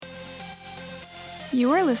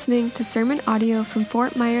You are listening to sermon audio from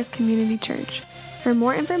Fort Myers Community Church. For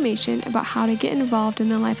more information about how to get involved in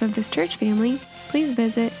the life of this church family, please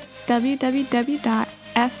visit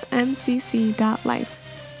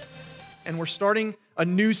www.fmcc.life. And we're starting a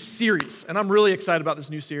new series, and I'm really excited about this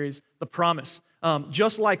new series, The Promise.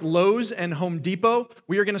 Just like Lowe's and Home Depot,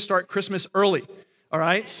 we are going to start Christmas early, all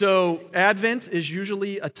right? So Advent is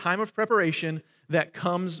usually a time of preparation that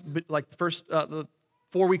comes like the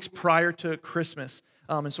 4 weeks prior to Christmas.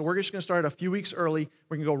 And so we're just going to start a few weeks early.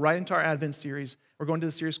 We're going to go right into our Advent series. We're going to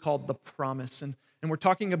the series called The Promise. And we're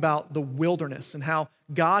talking about the wilderness and how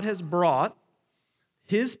God has brought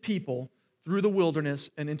his people through the wilderness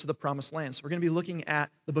and into the promised land. So we're going to be looking at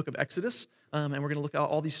the book of Exodus, and we're going to look at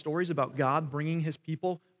all these stories about God bringing his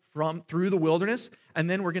people through the wilderness. And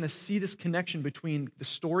then we're going to see this connection between the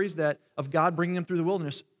stories of God bringing them through the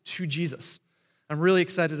wilderness to Jesus. I'm really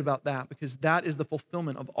excited about that because that is the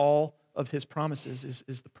fulfillment of all of his promises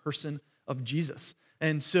is the person of Jesus.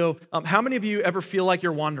 And so how many of you ever feel like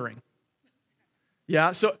you're wandering?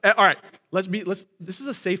 Yeah, so all right, this is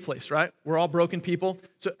a safe place, right? We're all broken people.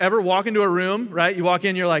 So ever walk into a room, right? You walk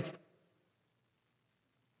in, you're like,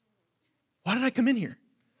 why did I come in here?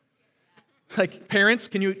 Like parents,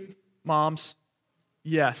 moms,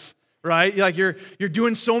 yes, right? Like you're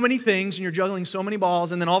doing so many things and you're juggling so many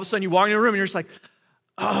balls, and then all of a sudden you walk into a room and you're just like,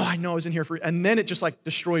 oh, I know I was in here and then it just like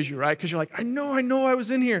destroys you, right? Because you're like, I know I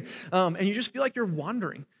was in here. And you just feel like you're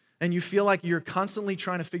wandering. And you feel like you're constantly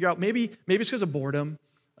trying to figure out, maybe it's because of boredom,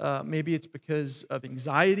 maybe it's because of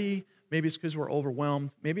anxiety, maybe it's because we're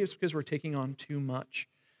overwhelmed, maybe it's because we're taking on too much.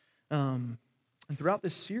 And throughout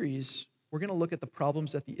this series, we're going to look at the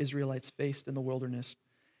problems that the Israelites faced in the wilderness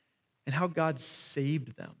and how God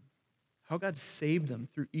saved them,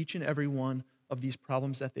 through each and every one of these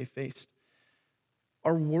problems that they faced.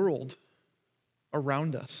 Our world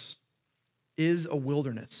around us is a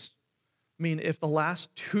wilderness. I mean, if the last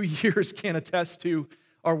 2 years can't attest to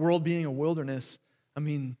our world being a wilderness, I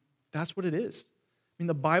mean, that's what it is. I mean,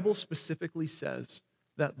 the Bible specifically says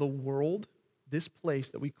that the world, this place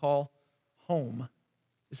that we call home,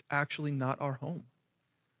 is actually not our home.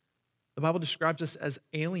 The Bible describes us as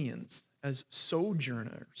aliens, as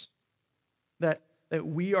sojourners, that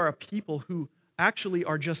we are a people who actually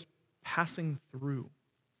are just passing through.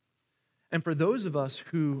 And for those of us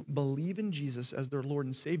who believe in Jesus as their Lord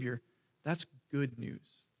and Savior, that's good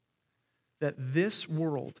news. That this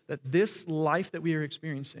world, that this life that we are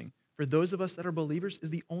experiencing, for those of us that are believers,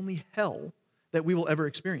 is the only hell that we will ever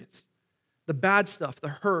experience. The bad stuff, the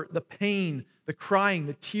hurt, the pain, the crying,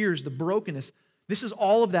 the tears, the brokenness, this is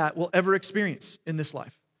all of that we'll ever experience in this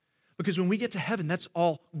life. Because when we get to heaven, that's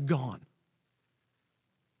all gone.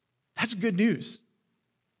 That's good news.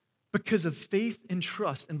 Because of faith and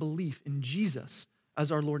trust and belief in Jesus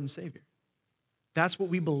as our Lord and Savior. That's what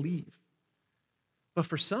we believe. But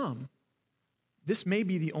for some, this may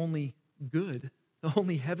be the only good, the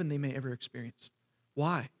only heaven they may ever experience.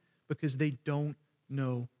 Why? Because they don't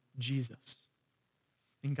know Jesus.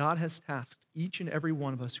 And God has tasked each and every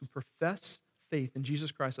one of us who profess faith in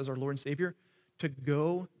Jesus Christ as our Lord and Savior to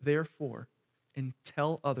go, therefore, and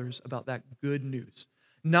tell others about that good news.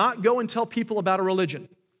 Not go and tell people about a religion.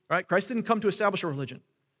 Right? Christ didn't come to establish a religion.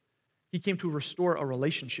 He came to restore a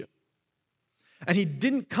relationship. And he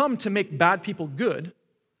didn't come to make bad people good.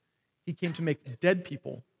 He came to make dead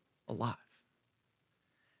people alive.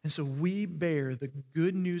 And so we bear the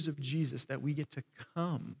good news of Jesus that we get to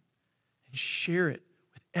come and share it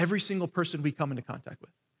with every single person we come into contact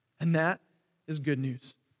with. And that is good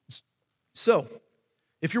news. So,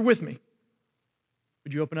 if you're with me,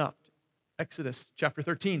 would you open up Exodus chapter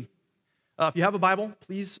 13? If you have a Bible,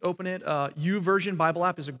 please open it. YouVersion Bible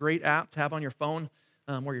app is a great app to have on your phone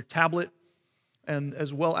or your tablet, and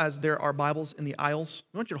as well as there are Bibles in the aisles.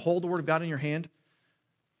 I want you to hold the Word of God in your hand.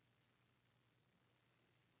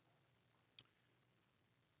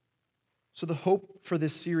 So the hope for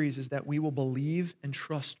this series is that we will believe and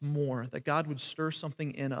trust more, that God would stir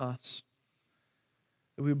something in us,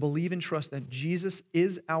 that we believe and trust that Jesus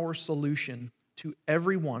is our solution to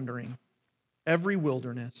every wandering, every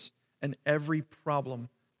wilderness, and every problem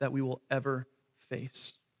that we will ever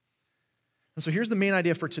face. And so here's the main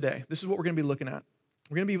idea for today. This is what we're going to be looking at.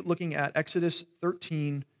 We're going to be looking at Exodus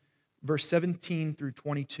 13, verse 17 through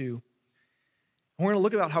 22. And we're going to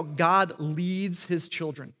look about how God leads his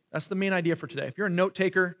children. That's the main idea for today. If you're a note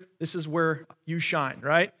taker, this is where you shine,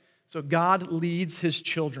 right? So God leads his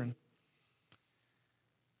children.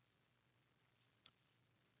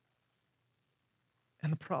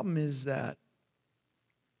 And the problem is that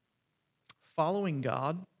following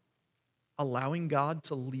God, allowing God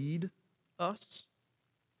to lead us,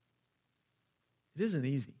 It isn't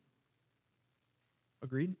easy.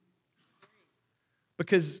 Agreed?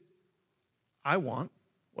 Because I want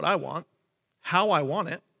what I want, how I want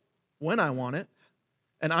it, when I want it,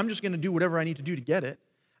 and I'm just going to do whatever I need to do to get it.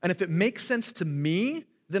 And if it makes sense to me,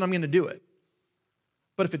 then I'm going to do it.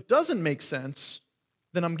 But if it doesn't make sense,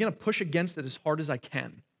 then I'm going to push against it as hard as I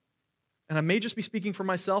can. And I may just be speaking for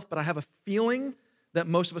myself, but I have a feeling that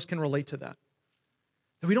most of us can relate to that.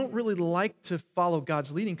 That we don't really like to follow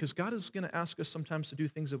God's leading because God is going to ask us sometimes to do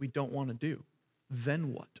things that we don't want to do.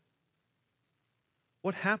 Then what?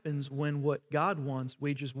 What happens when what God wants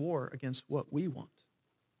wages war against what we want?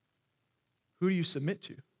 Who do you submit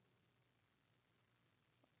to?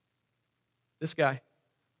 This guy,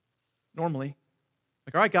 normally.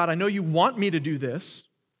 Like, all right, God, I know you want me to do this.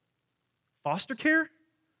 Foster care?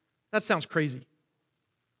 That sounds crazy.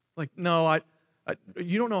 Like, no,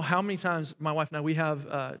 you don't know how many times my wife and I,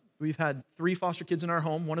 we've had 3 foster kids in our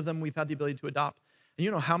home. One of them we've had the ability to adopt. And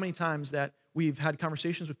you know how many times that we've had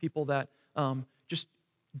conversations with people that just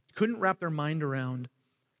couldn't wrap their mind around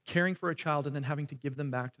caring for a child and then having to give them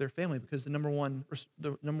back to their family because the number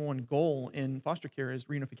one goal in foster care is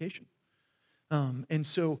reunification. And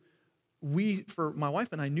so for my wife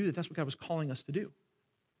and I, knew that that's what God was calling us to do.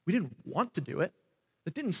 We didn't want to do it.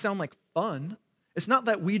 It didn't sound like fun. It's not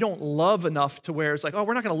that we don't love enough to where it's like, oh,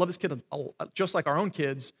 we're not going to love this kid just like our own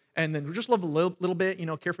kids, and then we'll just love a little bit,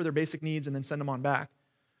 care for their basic needs, and then send them on back.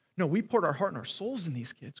 No, we poured our heart and our souls in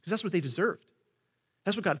these kids because that's what they deserved.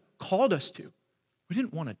 That's what God called us to. We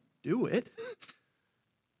didn't want to do it.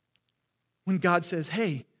 When God says,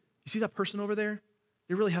 hey, you see that person over there?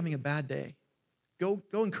 They're really having a bad day. Go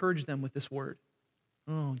encourage them with this word.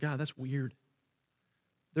 Oh, God, that's weird.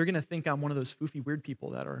 They're going to think I'm one of those foofy weird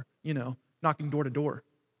people that are, knocking door to door.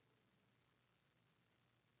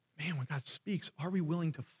 Man, when God speaks, are we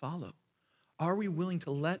willing to follow? Are we willing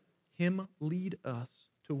to let him lead us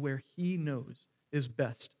to where he knows is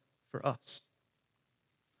best for us?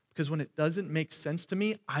 Because when it doesn't make sense to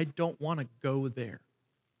me, I don't want to go there.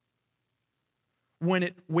 When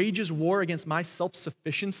it wages war against my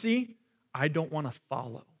self-sufficiency, I don't want to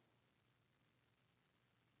follow.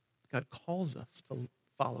 God calls us to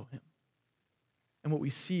follow him. And what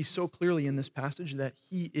we see so clearly in this passage that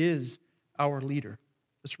he is our leader.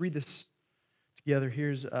 Let's read this together.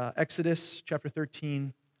 Here's Exodus chapter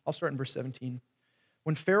 13. I'll start in verse 17.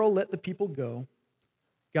 When Pharaoh let the people go,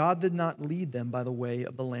 God did not lead them by the way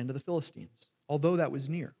of the land of the Philistines, although that was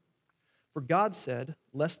near. For God said,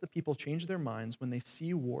 lest the people change their minds when they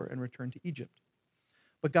see war and return to Egypt.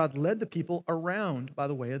 But God led the people around by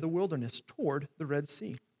the way of the wilderness toward the Red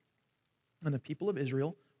Sea. And the people of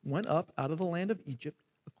Israel went up out of the land of Egypt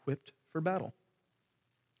equipped for battle.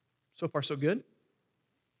 So far, so good.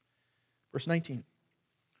 Verse 19.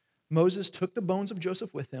 Moses took the bones of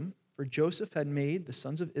Joseph with him, for Joseph had made the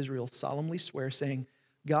sons of Israel solemnly swear, saying,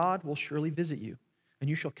 God will surely visit you, and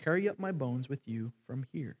you shall carry up my bones with you from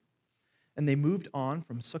here. And they moved on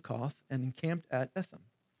from Succoth and encamped at Etham,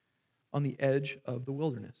 on the edge of the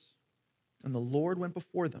wilderness. And the Lord went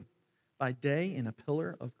before them, by day in a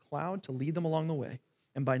pillar of cloud to lead them along the way,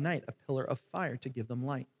 and by night a pillar of fire to give them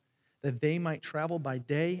light, that they might travel by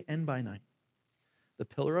day and by night. The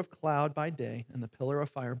pillar of cloud by day and the pillar of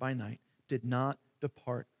fire by night did not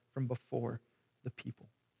depart from before the people.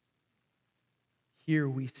 Here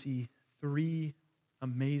we see 3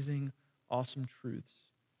 amazing, awesome truths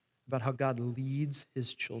about how God leads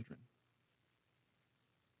his children.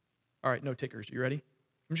 All right, note takers, you ready?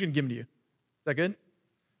 I'm just going to give them to you. Is that good?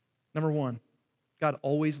 Number 1, God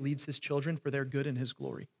always leads his children for their good and his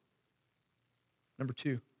glory. Number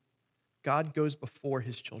 2, God goes before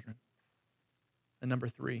his children. And number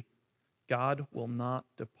 3, God will not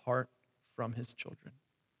depart from his children.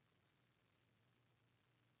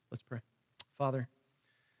 Let's pray. Father,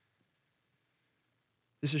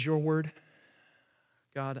 this is your word.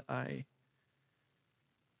 God, I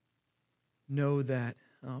know that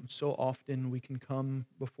so often we can come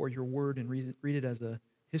before your word and read it as a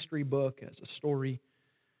history book, as a story,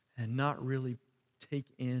 and not really take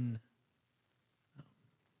in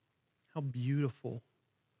how beautiful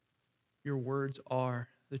your words are,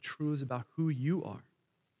 the truths about who you are,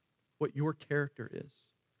 what your character is.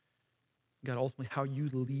 God, ultimately, how you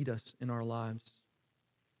lead us in our lives.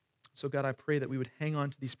 So, God, I pray that we would hang on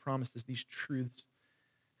to these promises, these truths,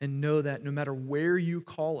 and know that no matter where you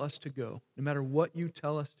call us to go, no matter what you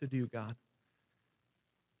tell us to do, God,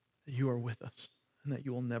 that you are with us and that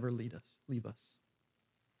you will never leave us.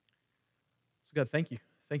 So, God, thank you.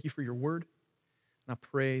 Thank you for your word. And I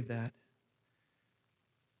pray that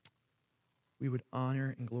we would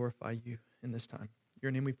honor and glorify you in this time. In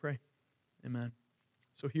your name we pray. Amen.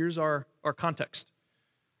 So here's our context.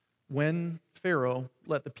 when Pharaoh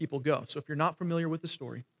let the people go. So if you're not familiar with the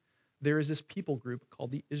story, there is this people group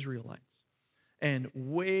called the Israelites. And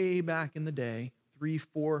way back in the day,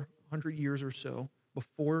 300-400 years or so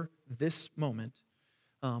before this moment,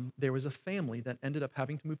 there was a family that ended up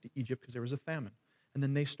having to move to Egypt because there was a famine. And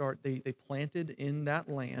then they planted in that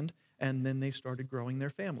land, and then they started growing their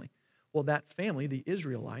family. Well, that family, the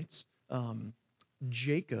Israelites,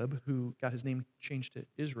 Jacob, who got his name changed to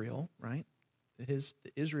Israel, right? The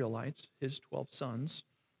Israelites, his 12 sons,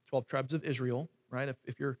 12 tribes of Israel, right?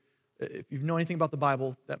 If you know anything about the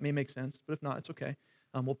Bible, that may make sense, but if not, it's okay.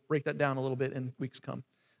 We'll break that down a little bit in weeks come.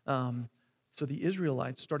 So the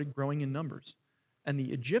Israelites started growing in numbers, and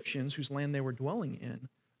the Egyptians, whose land they were dwelling in,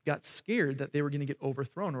 got scared that they were going to get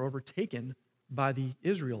overthrown or overtaken by the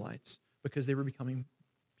Israelites because they were becoming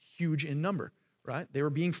huge in number, right? They were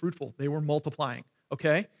being fruitful. They were multiplying,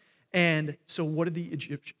 okay? And so what did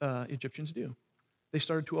the Egyptians do? They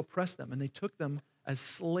started to oppress them, and they took them as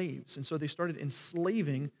slaves. And so they started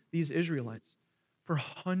enslaving these Israelites for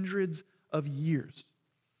hundreds of years.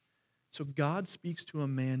 So God speaks to a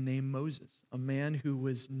man named Moses, a man who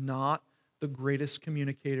was not the greatest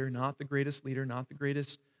communicator, not the greatest leader, not the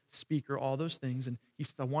greatest speaker, all those things. And he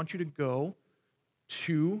says, I want you to go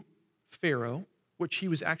to Pharaoh, which he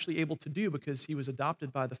was actually able to do because he was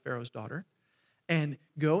adopted by the Pharaoh's daughter, and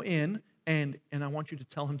go in, and I want you to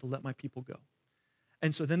tell him to let my people go.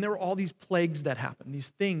 And so then there were all these plagues that happened, these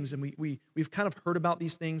things, and we've kind of heard about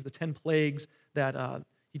these things, the 10 plagues that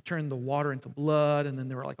he turned the water into blood, and then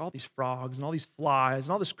there were like all these frogs and all these flies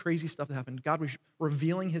and all this crazy stuff that happened. God was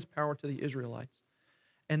revealing his power to the Israelites.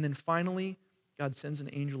 And then finally, God sends an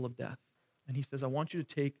angel of death. And he says, I want you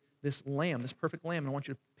to take this lamb, this perfect lamb, and I want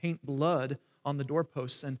you to paint blood on the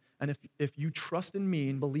doorposts. And if you trust in me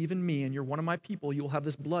and believe in me and you're one of my people, you will have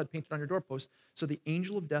this blood painted on your doorposts. So the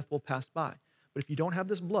angel of death will pass by. But if you don't have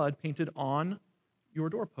this blood painted on your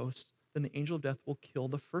doorposts, then the angel of death will kill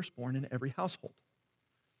the firstborn in every household.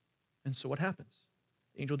 And so what happens?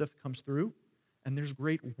 The angel of death comes through, and there's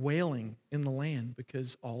great wailing in the land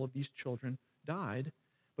because all of these children died.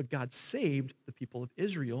 But God saved the people of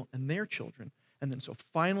Israel and their children. And then so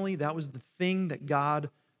finally, that was the thing that God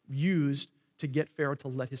used to get Pharaoh to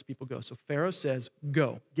let his people go. So Pharaoh says,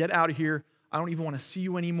 go, get out of here. I don't even want to see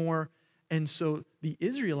you anymore. And so the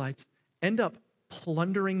Israelites end up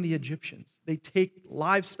plundering the Egyptians. They take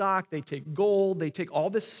livestock, they take gold, they take all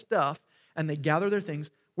this stuff, and they gather their things.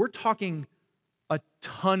 We're talking a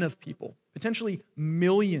ton of people, potentially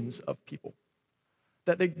millions of people,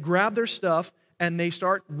 that they grab their stuff and they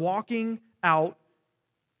start walking out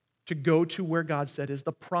to go to where God said is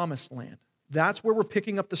the promised land. That's where we're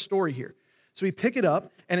picking up the story here. So we pick it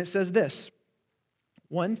up, and it says this: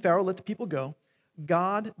 when Pharaoh let the people go,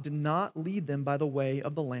 God did not lead them by the way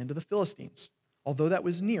of the land of the Philistines, although that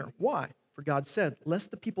was near. Why? For God said,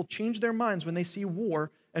 lest the people change their minds when they see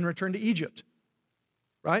war and return to Egypt.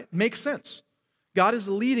 Right? Makes sense. God is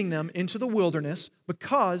leading them into the wilderness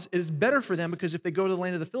because it is better for them, because if they go to the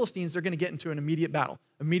land of the Philistines, they're going to get into an immediate battle,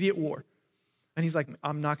 immediate war. And he's like,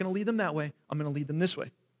 I'm not going to lead them that way. I'm going to lead them this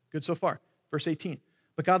way. Good so far. Verse 18.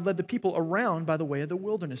 But God led the people around by the way of the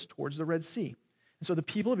wilderness towards the Red Sea. And so the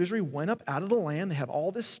people of Israel went up out of the land. They have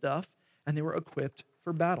all this stuff, and they were equipped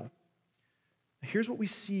for battle. Here's what we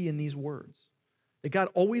see in these words: that God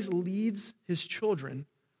always leads his children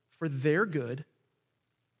for their good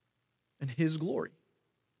and his glory.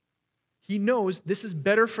 He knows this is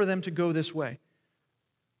better for them to go this way.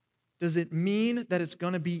 Does it mean that it's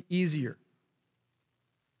going to be easier?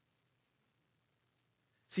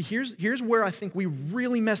 See, here's where I think we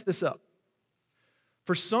really mess this up.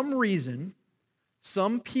 For some reason,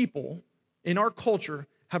 some people in our culture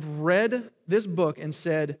have read this book and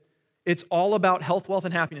said, it's all about health, wealth,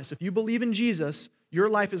 and happiness. If you believe in Jesus, your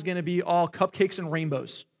life is going to be all cupcakes and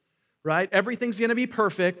rainbows, right? Everything's going to be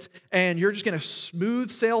perfect, and you're just going to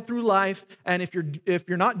smooth sail through life. And if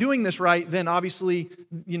you're not doing this right, then obviously,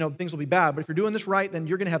 things will be bad. But if you're doing this right, then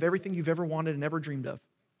you're going to have everything you've ever wanted and ever dreamed of.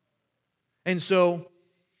 And so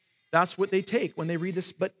that's what they take when they read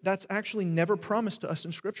this. But that's actually never promised to us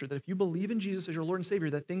in Scripture, that if you believe in Jesus as your Lord and Savior,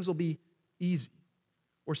 that things will be easy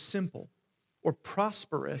or simple or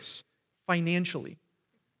prosperous financially.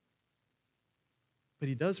 But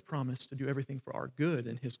he does promise to do everything for our good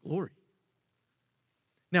and his glory.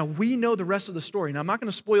 Now, we know the rest of the story. Now, I'm not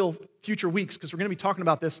going to spoil future weeks because we're going to be talking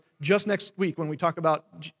about this just next week when we talk about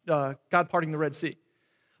God parting the Red Sea.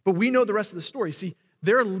 But we know the rest of the story. See,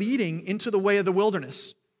 they're leading into the way of the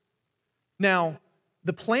wilderness. Now,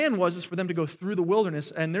 the plan was for them to go through the wilderness,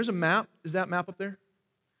 and there's a map. Is that map up there?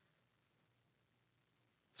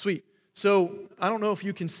 Sweet. So, I don't know if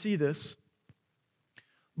you can see this,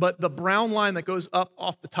 But the brown line that goes up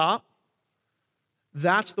off the top,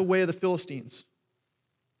 that's the way of the Philistines.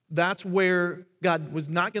 That's where God was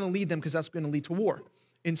not going to lead them because that's going to lead to war.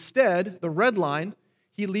 Instead, the red line,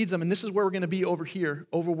 he leads them, and this is where we're going to be over here,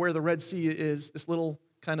 over where the Red Sea is, this little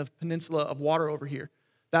kind of peninsula of water over here.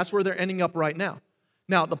 That's where they're ending up right now.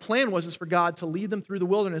 Now, the plan was for God to lead them through the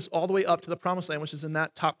wilderness all the way up to the Promised Land, which is in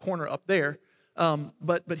that top corner up there.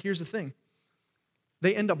 But here's the thing.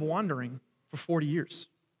 They end up wandering for 40 years.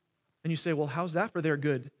 And you say, well, how's that for their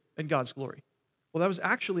good and God's glory? Well, that was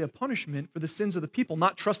actually a punishment for the sins of the people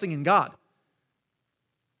not trusting in God.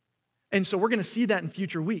 And so we're going to see that in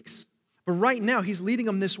future weeks. But right now, he's leading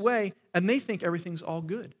them this way, and they think everything's all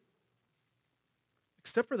good.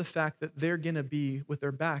 Except for the fact that they're going to be with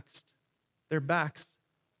their backs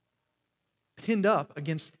pinned up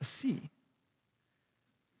against a sea.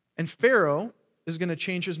 And Pharaoh is going to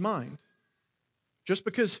change his mind. Just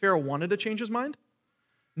because Pharaoh wanted to change his mind?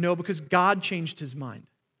 No, because God changed his mind.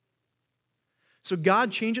 So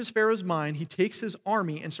God changes Pharaoh's mind. He takes his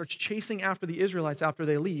army and starts chasing after the Israelites after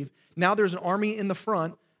they leave. Now there's an army in the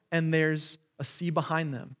front, and there's a sea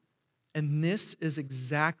behind them. And this is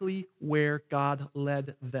exactly where God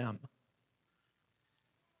led them.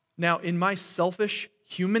 Now, in my selfish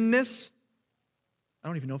humanness, I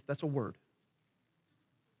don't even know if that's a word.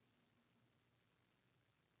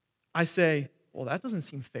 I say, well, that doesn't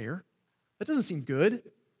seem fair. That doesn't seem good.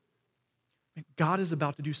 God is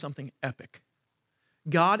about to do something epic.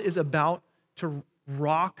 God is about to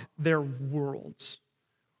rock their worlds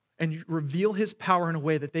and reveal his power in a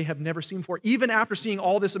way that they have never seen before, even after seeing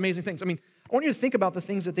all this amazing things. I mean, I want you to think about the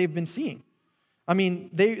things that they've been seeing. I mean,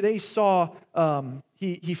 they saw,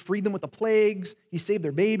 he freed them with the plagues, he saved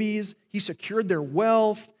their babies, he secured their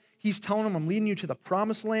wealth, he's telling them, I'm leading you to the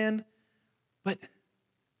Promised Land. But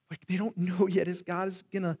they don't know yet as God is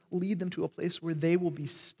going to lead them to a place where they will be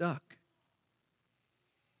stuck.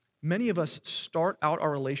 Many of us start out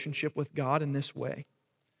our relationship with God in this way.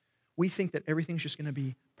 We think that everything's just going to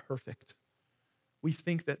be perfect. We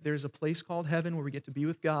think that there's a place called heaven where we get to be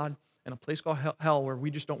with God and a place called hell where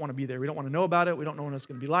we just don't want to be there. We don't want to know about it. We don't know what it's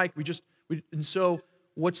going to be like. And so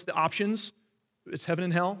what's the options? It's heaven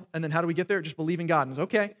and hell. And then how do we get there? Just believe in God. And it's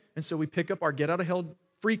okay. And so we pick up our get out of hell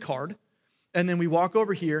free card, and then we walk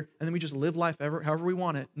over here, and then we just live life however we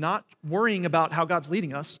want it, not worrying about how God's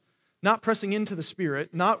leading us, not pressing into the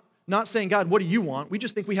Spirit, not saying, God, what do you want? We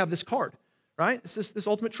just think we have this card, right? It's this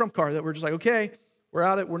ultimate trump card that we're just like, okay, we're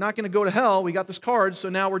out. We're not going to go to hell. We got this card, so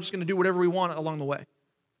now we're just going to do whatever we want along the way.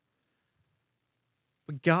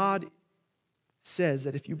 But God says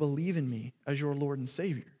that if you believe in me as your Lord and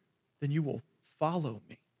Savior, then you will follow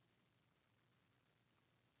me.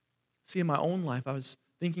 See, in my own life, I was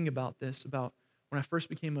thinking about this, about when I first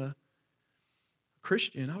became a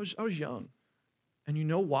Christian. I was young. And you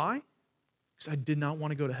know why? Because I did not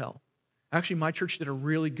want to go to hell. Actually, my church did a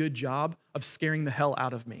really good job of scaring the hell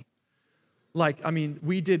out of me.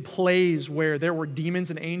 We did plays where there were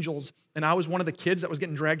demons and angels, and I was one of the kids that was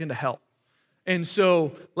getting dragged into hell. And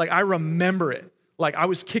so, I remember it. I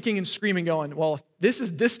was kicking and screaming, going, well, if this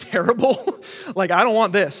is this terrible, I don't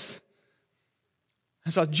want this.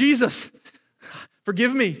 And so, Jesus,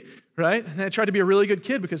 forgive me, right? And I tried to be a really good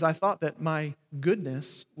kid because I thought that my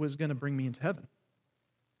goodness was going to bring me into heaven.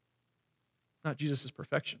 Not Jesus'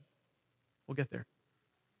 perfection. We'll get there.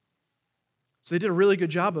 So they did a really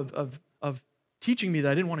good job of teaching me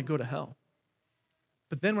that I didn't want to go to hell.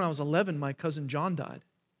 But then when I was 11, my cousin John died.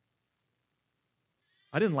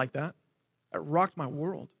 I didn't like that. It rocked my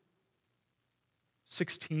world.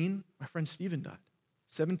 16, my friend Stephen died.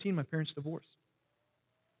 17, my parents divorced.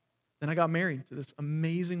 Then I got married to this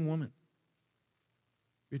amazing woman.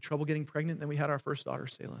 We had trouble getting pregnant, then we had our first daughter,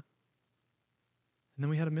 Selah. And then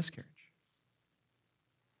we had a miscarriage.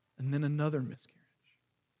 And then another miscarriage.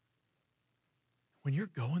 When you're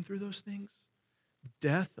going through those things,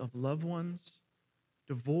 death of loved ones,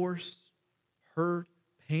 divorce, hurt,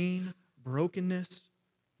 pain, brokenness,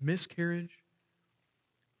 miscarriage,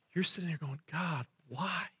 you're sitting there going, God,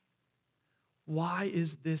 why? Why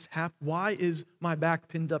is this happening? Why is my back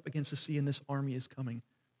pinned up against the sea and this army is coming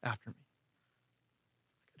after me?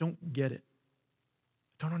 I don't get it.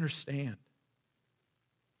 I don't understand.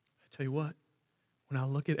 I tell you what, when I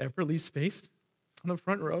look at Everly's face on the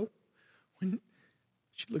front row, when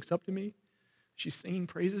she looks up to me, she's singing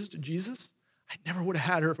praises to Jesus, I never would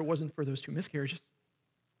have had her if it wasn't for those 2 miscarriages.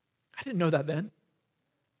 I didn't know that then.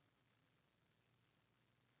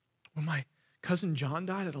 When my cousin John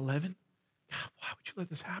died at 11, God, why would you let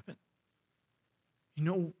this happen? You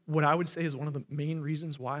know what I would say is one of the main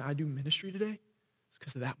reasons why I do ministry today? It's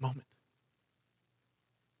because of that moment.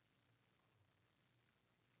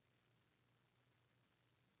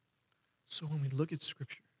 So when we look at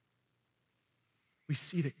Scripture, we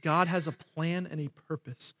see that God has a plan and a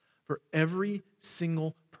purpose for every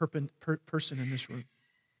single person in this room.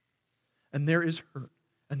 And there is hurt,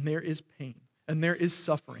 and there is pain, and there is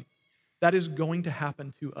suffering. That is going to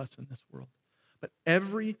happen to us in this world. But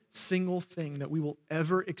every single thing that we will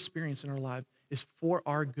ever experience in our life is for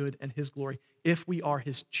our good and His glory if we are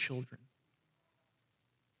His children.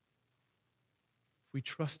 If we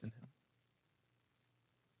trust in Him.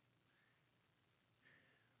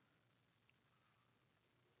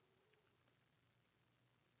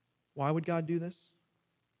 Why would God do this?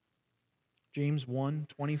 James 1,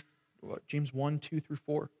 2 through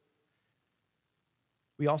 4.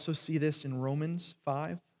 We also see this in Romans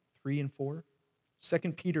 5, 3 and 4.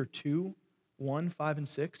 2 Peter 2, 1, 5, and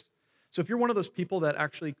 6. So if you're one of those people that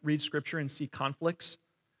actually read Scripture and see conflicts,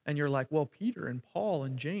 and you're like, well, Peter and Paul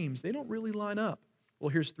and James, they don't really line up. Well,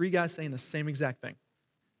 here's three guys saying the same exact thing.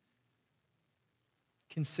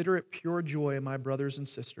 Consider it pure joy, my brothers and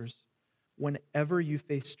sisters, whenever you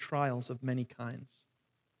face trials of many kinds,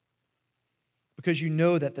 because you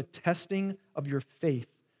know that the testing of your faith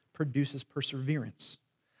produces perseverance.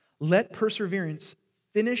 Let perseverance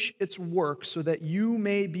finish its work so that you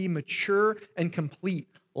may be mature and complete,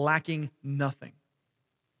 lacking nothing.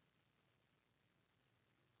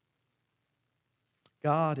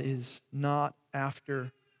 God is not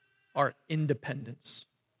after our independence.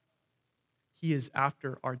 He is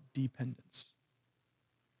after our dependence.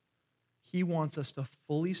 He wants us to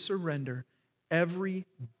fully surrender every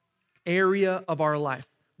area of our life,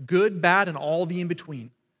 good, bad, and all the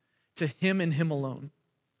in-between, to Him and Him alone,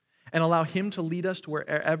 and allow Him to lead us to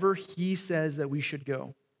wherever He says that we should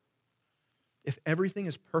go. If everything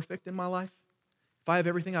is perfect in my life, if I have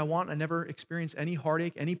everything I want, I never experience any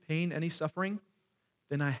heartache, any pain, any suffering,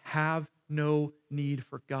 then I have no need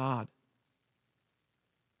for God.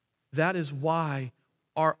 That is why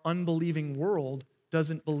our unbelieving world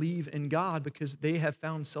doesn't believe in God, because they have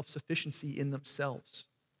found self-sufficiency in themselves.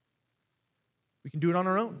 We can do it on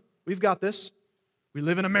our own. We've got this. We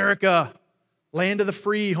live in America, land of the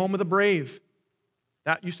free, home of the brave.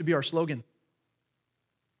 That used to be our slogan.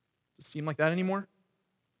 Does it seem like that anymore?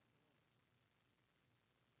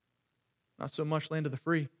 Not so much land of the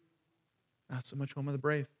free. Not so much home of the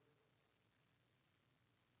brave.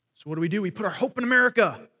 So what do? We put our hope in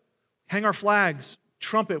America. Hang our flags,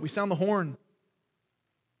 trumpet, we sound the horn.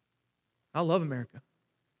 I love America.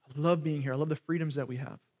 I love being here. I love the freedoms that we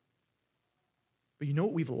have. But you know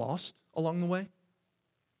what we've lost along the way?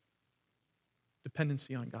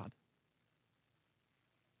 Dependency on God.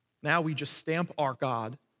 Now we just stamp our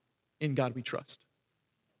God in God we trust.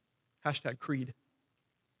 Hashtag Creed.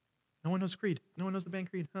 No one knows Creed. No one knows the band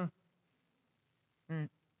Creed, huh? All right.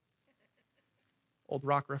 Old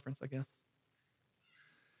rock reference, I guess.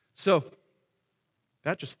 So,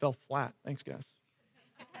 that just fell flat. Thanks, guys.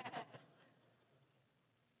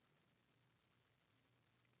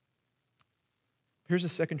 Here's the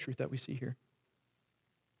second truth that we see here.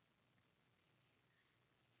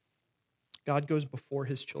 God goes before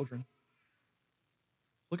His children.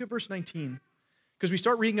 Look at verse 19. Because we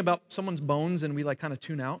start reading about someone's bones and we kind of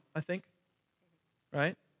tune out, I think.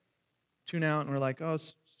 Right? Tune out and we're like, oh,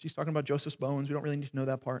 she's talking about Joseph's bones. We don't really need to know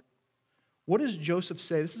that part. What does Joseph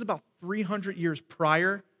say? This is about 300 years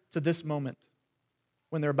prior to this moment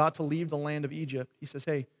when they're about to leave the land of Egypt. He says,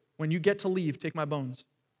 hey, when you get to leave, take my bones.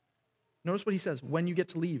 Notice what he says, when you get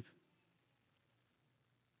to leave.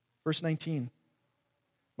 Verse 19.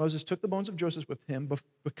 Moses took the bones of Joseph with him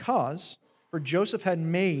because, for Joseph had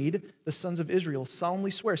made the sons of Israel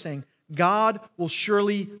solemnly swear, saying, God will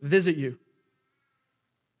surely visit you.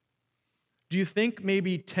 Do you think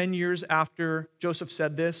maybe 10 years after Joseph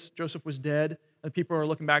said this, Joseph was dead, and people are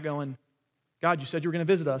looking back going, God, you said you were going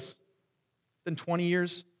to visit us. Then 20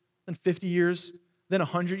 years, then 50 years, then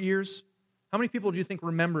 100 years. How many people do you think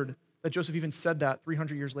remembered that Joseph even said that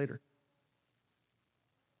 300 years later?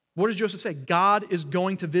 What does Joseph say? God is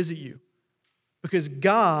going to visit you because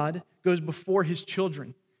God goes before His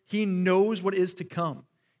children. He knows what is to come.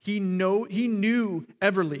 He knew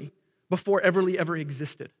Everly before Everly ever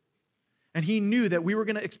existed. And He knew that we were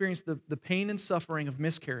going to experience the pain and suffering of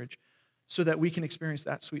miscarriage so that we can experience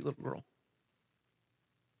that sweet little girl.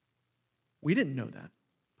 We didn't know that,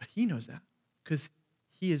 but He knows that because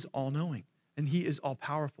He is all-knowing and He is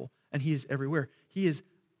all-powerful and He is everywhere. He is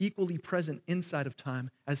equally present inside of time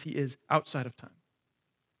as He is outside of time.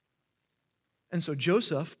 And so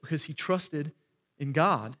Joseph, because he trusted in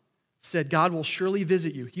God, said, God will surely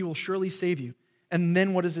visit you. He will surely save you. And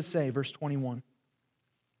then what does it say? Verse 21.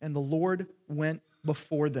 And the Lord went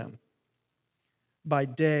before them by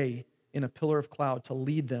day in a pillar of cloud to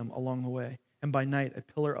lead them along the way, and by night a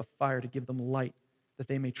pillar of fire to give them light, that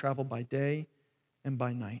they may travel by day and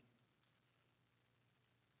by night.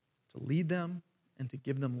 To lead them and to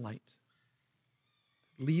give them light.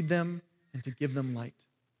 Lead them and to give them light.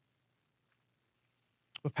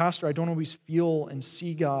 But Pastor, I don't always feel and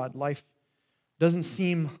see God. Life doesn't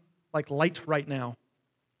seem like light right now.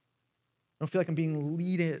 I don't feel like I'm being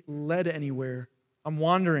led anywhere. I'm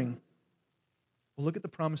wandering. Well, look at the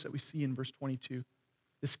promise that we see in verse 22.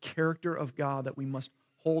 This character of God that we must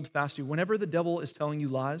hold fast to. Whenever the devil is telling you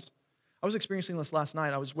lies, I was experiencing this last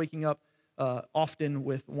night. I was waking up often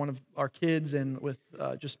with one of our kids and with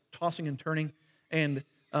just tossing and turning. And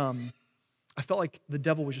I felt like the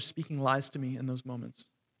devil was just speaking lies to me in those moments.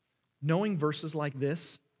 Knowing verses like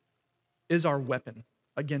this is our weapon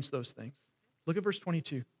against those things. Look at verse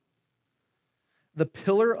 22. The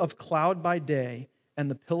pillar of cloud by day and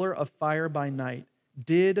the pillar of fire by night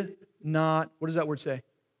did not, what does that word say?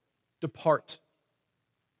 Depart.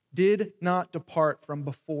 Did not depart from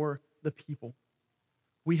before the people.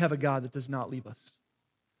 We have a God that does not leave us.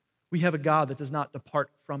 We have a God that does not depart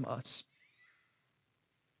from us.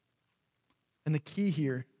 And the key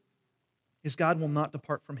here is God will not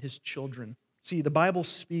depart from his children. See, the Bible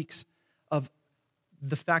speaks of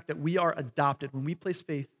the fact that we are adopted. When we place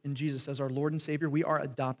faith in Jesus as our Lord and Savior, we are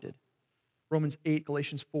adopted. Romans 8,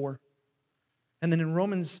 Galatians 4. And then in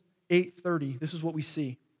Romans 8:30, this is what we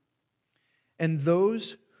see. And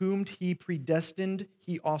those whom he predestined,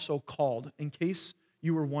 he also called. In case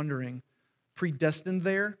you were wondering, predestined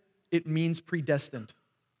there, it means predestined.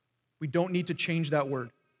 We don't need to change that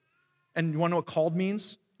word. And you want to know what called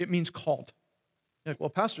means? It means called. You're like, well,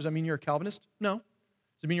 pastor, does that mean you're a Calvinist? No.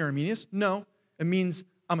 Does it mean you're an Arminianist? No. It means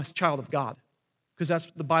I'm a child of God. Because that's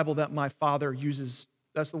the Bible that my father uses.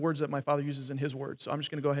 That's the words that my father uses in his words. So I'm just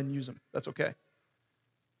going to go ahead and use them. That's okay.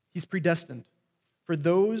 He's predestined. For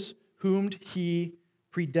those whom he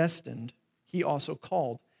predestined, he also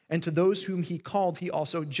called. And to those whom he called, he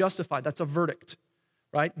also justified. That's a verdict,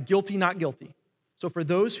 right? Guilty, not guilty. So for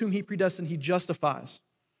those whom he predestined, he justifies.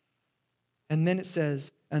 And then it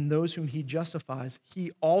says, and those whom he justifies,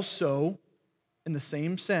 he also, in the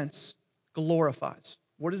same sense, glorifies.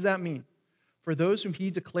 What does that mean? For those whom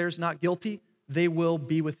he declares not guilty, they will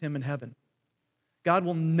be with him in heaven. God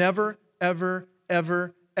will never, ever,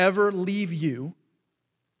 ever, ever leave you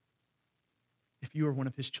if you are one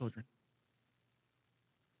of his children.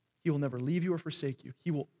 He will never leave you or forsake you.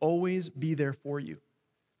 He will always be there for you.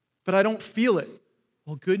 But I don't feel it.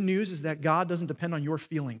 Well, good news is that God doesn't depend on your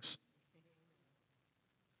feelings.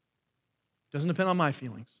 Doesn't depend on my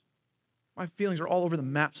feelings. My feelings are all over the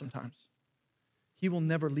map sometimes. He will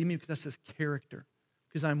never leave me because that's his character,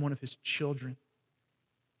 because I'm one of his children.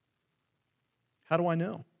 How do I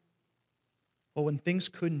know? Well, when things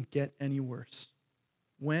couldn't get any worse,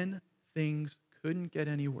 when things couldn't get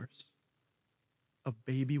any worse, a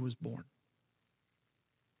baby was born.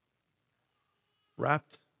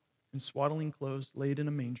 Wrapped in swaddling clothes, laid in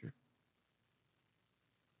a manger.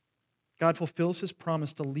 God fulfills his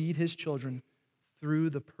promise to lead his children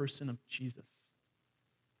through the person of Jesus.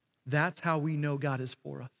 That's how we know God is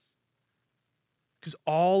for us. Because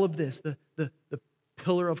all of this, the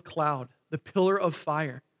pillar of cloud, the pillar of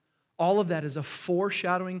fire, all of that is a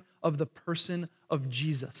foreshadowing of the person of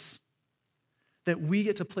Jesus. That we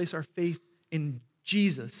get to place our faith in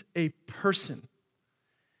Jesus, a person.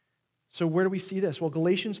 So where do we see this? Well,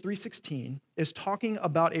 Galatians 3:16 is talking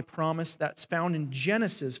about a promise that's found in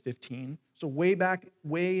Genesis 15. So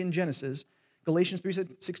way in Genesis, Galatians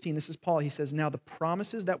 3:16, this is Paul. He says, now the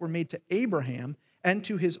promises that were made to Abraham and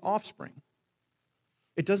to his offspring.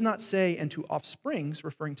 It does not say, and to offsprings,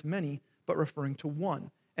 referring to many, but referring to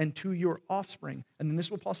one, and to your offspring. And then this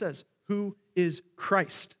is what Paul says, who is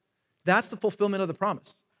Christ. That's the fulfillment of the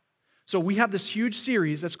promise. So we have this huge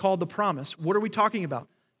series that's called The Promise. What are we talking about?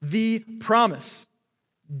 The promise,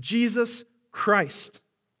 Jesus Christ.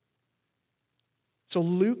 So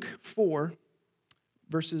Luke 4,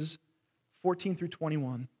 verses 14 through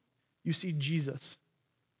 21, you see Jesus.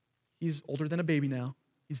 He's older than a baby now.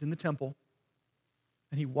 He's in the temple.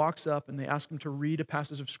 And he walks up and they ask him to read a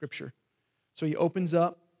passage of Scripture. So he opens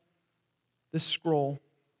up this scroll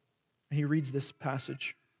and he reads this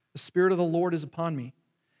passage. The Spirit of the Lord is upon me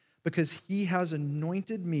because he has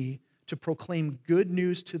anointed me to proclaim good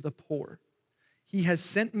news to the poor. He has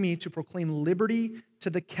sent me to proclaim liberty to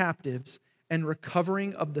the captives and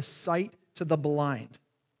recovering of the sight to the blind.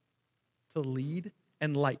 To lead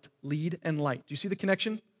and light. Lead and light. Do you see the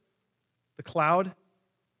connection? The cloud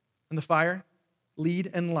and the fire.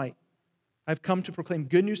 Lead and light. I've come to proclaim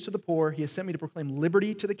good news to the poor. He has sent me to proclaim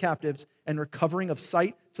liberty to the captives and recovering of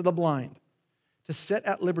sight to the blind, to set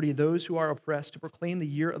at liberty those who are oppressed, to proclaim the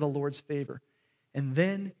year of the Lord's favor. And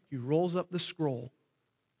then he rolls up the scroll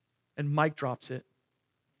and mic drops it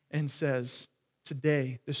and says,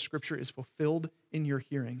 today this scripture is fulfilled in your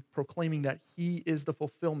hearing, proclaiming that he is the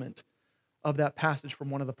fulfillment of that passage from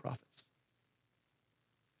one of the prophets.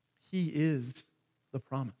 He is the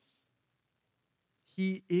promise.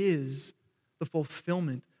 He is the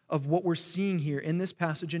fulfillment of what we're seeing here in this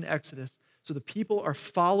passage in Exodus. So the people are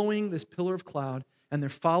following this pillar of cloud, and they're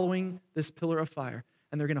following this pillar of fire,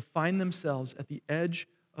 and they're going to find themselves at the edge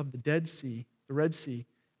of the Dead Sea, the Red Sea,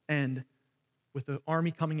 and with the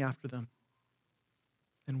army coming after them.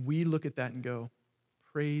 And we look at that and go,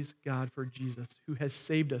 praise God for Jesus, who has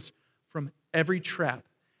saved us from every trap,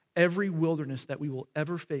 every wilderness that we will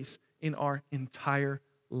ever face in our entire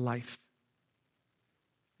life.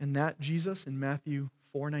 And that Jesus in Matthew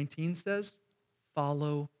 4:19 says,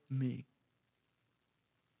 follow me,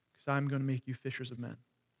 because I'm going to make you fishers of men.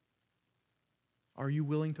 Are you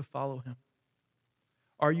willing to follow him?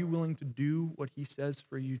 Are you willing to do what he says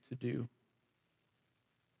for you to do?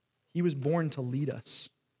 He was born to lead us.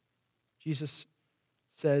 Jesus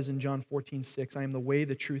says in John 14:6, I am the way,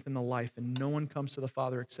 the truth, and the life, and no one comes to the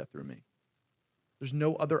Father except through me. There's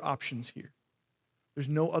no other options here. There's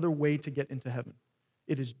no other way to get into heaven.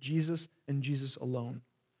 It is Jesus and Jesus alone. And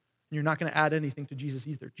you're not going to add anything to Jesus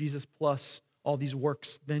either. Jesus plus all these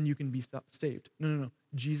works, then you can be saved. No.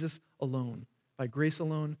 Jesus alone. By grace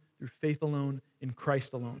alone, through faith alone, in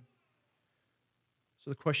Christ alone. So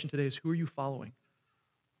the question today is, who are you following?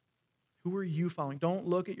 Who are you following? Don't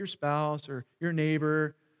look at your spouse or your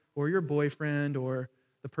neighbor or your boyfriend or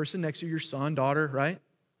the person next to you, your son, daughter, right?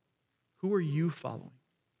 Who are you following?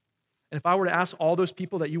 And if I were to ask all those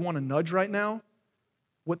people that you want to nudge right now,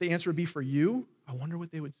 what the answer would be for you, I wonder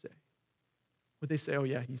what they would say. Would they say, oh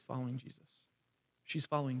yeah, he's following Jesus. She's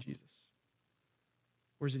following Jesus.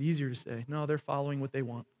 Or is it easier to say, no, they're following what they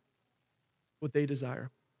want, what they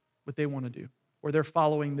desire, what they want to do. Or they're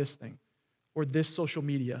following this thing, or this social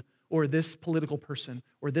media, or this political person,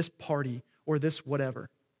 or this party, or this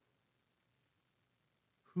whatever.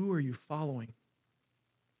 Who are you following?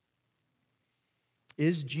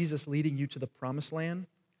 Is Jesus leading you to the promised land?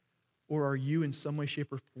 Or are you in some way,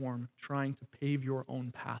 shape, or form trying to pave your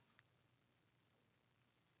own path?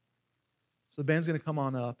 So the band's going to come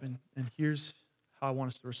on up, and here's how I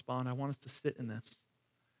want us to respond. I want us to sit in this.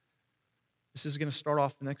 This is going to start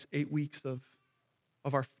off the next 8 weeks of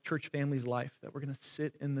our church family's life, that we're going to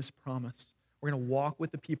sit in this promise. We're going to walk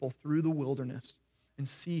with the people through the wilderness and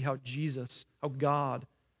see how Jesus, how God,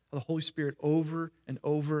 how the Holy Spirit over and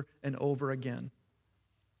over and over again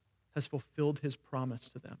has fulfilled his promise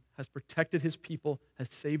to them, has protected his people, has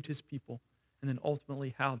saved his people, and then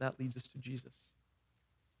ultimately how that leads us to Jesus.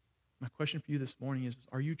 My question for you this morning is,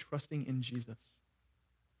 are you trusting in Jesus?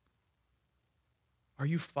 Are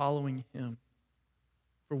you following him?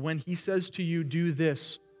 For when he says to you, do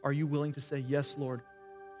this, are you willing to say, yes, Lord,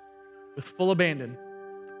 with full abandon?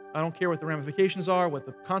 I don't care what the ramifications are, what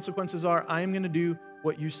the consequences are. I am going to do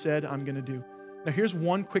what you said I'm going to do. Now, here's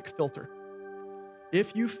one quick filter.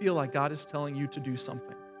 If you feel like God is telling you to do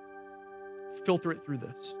something, filter it through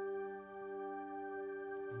this.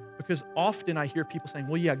 Because often I hear people saying,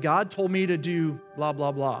 well, yeah, God told me to do blah,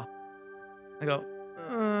 blah, blah. I go,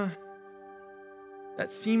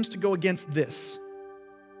 that seems to go against this.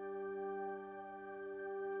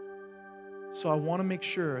 So I want to make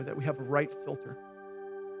sure that we have a right filter.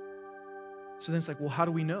 So then it's like, well, how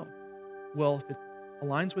do we know? Well, if it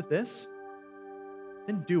aligns with this,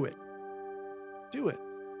 then do it. Do it.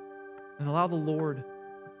 And allow the Lord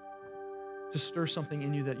to stir something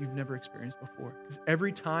in you that you've never experienced before. Because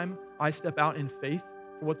every time I step out in faith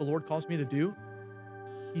for what the Lord calls me to do,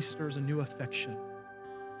 he stirs a new affection.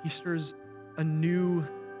 He stirs a new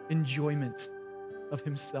enjoyment of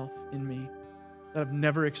himself in me that I've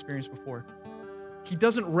never experienced before. He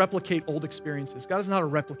doesn't replicate old experiences. God is not a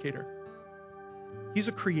replicator. He's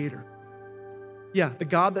a creator. Yeah, the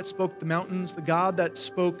God that spoke the mountains, the God that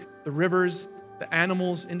spoke the rivers, the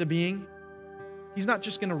animals into being, he's not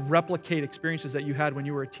just going to replicate experiences that you had when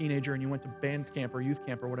you were a teenager and you went to band camp or youth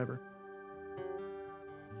camp or whatever.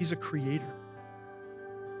 He's a creator.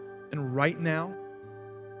 And right now,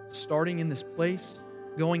 starting in this place,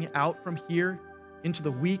 going out from here into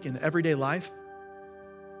the week and everyday life,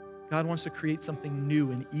 God wants to create something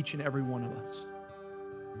new in each and every one of us.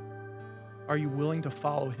 Are you willing to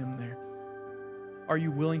follow him there? Are you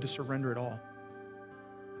willing to surrender it all?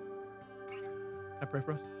 Can I pray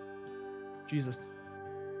for us? Jesus,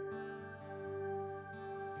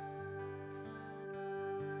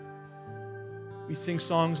 We sing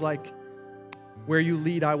songs like, "Where you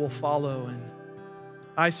lead, I will follow," and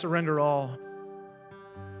 "I surrender all."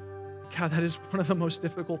 God, that is one of the most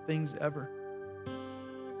difficult things ever.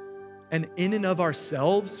 And in and of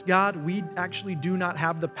ourselves, God, we actually do not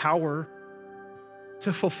have the power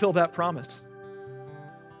to fulfill that promise.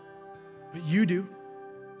 But you do.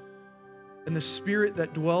 And the Spirit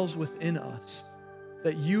that dwells within us,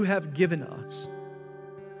 that you have given us,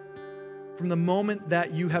 from the moment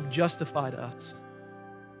that you have justified us,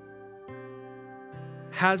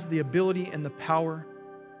 has the ability and the power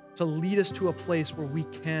to lead us to a place where we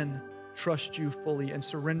can trust you fully and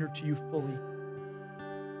surrender to you fully.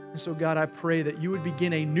 And so, God, I pray that you would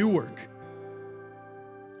begin a new work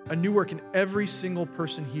in every single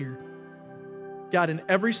person here. God, in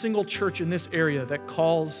every single church in this area that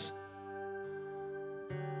calls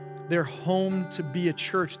their home to be a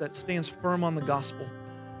church that stands firm on the gospel,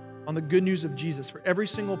 on the good news of Jesus. For every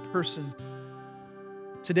single person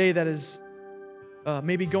today that is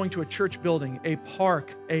maybe going to a church building, a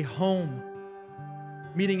park, a home,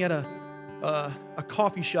 meeting at a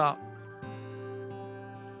coffee shop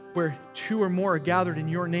where two or more are gathered in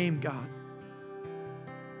your name, God.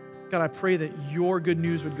 God, I pray that your good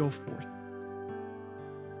news would go forth.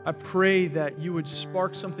 I pray that you would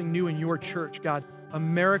spark something new in your church, God.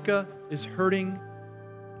 America is hurting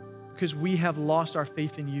because we have lost our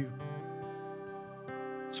faith in you.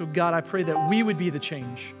 So, God, I pray that we would be the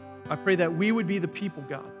change. I pray that we would be the people,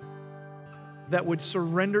 God, that would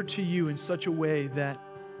surrender to you in such a way that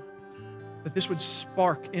this would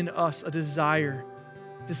spark in us a desire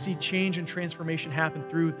to see change and transformation happen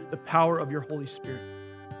through the power of your Holy Spirit.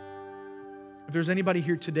 If there's anybody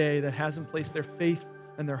here today that hasn't placed their faith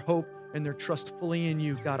and their hope and their trust fully in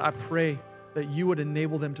you, God, I pray that you would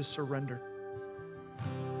enable them to surrender.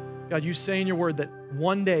 God, you say in your word that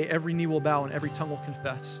one day every knee will bow and every tongue will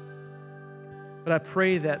confess. But I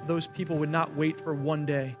pray that those people would not wait for one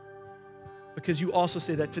day, because you also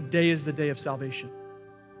say that today is the day of salvation.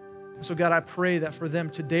 So God, I pray that for them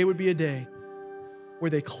today would be a day where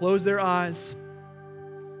they close their eyes,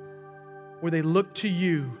 where they look to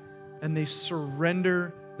you and they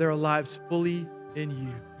surrender their lives fully in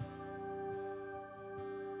you.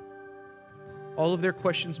 All of their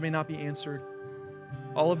questions may not be answered.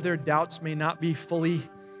 All of their doubts may not be fully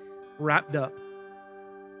wrapped up,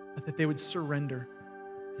 but that they would surrender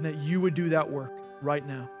and that you would do that work right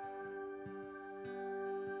now.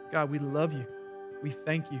 God, we love you. We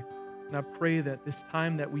thank you. And I pray that this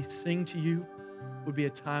time that we sing to you would be a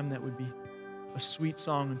time that would be a sweet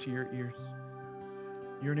song unto your ears.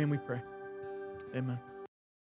 In your name we pray. Amen.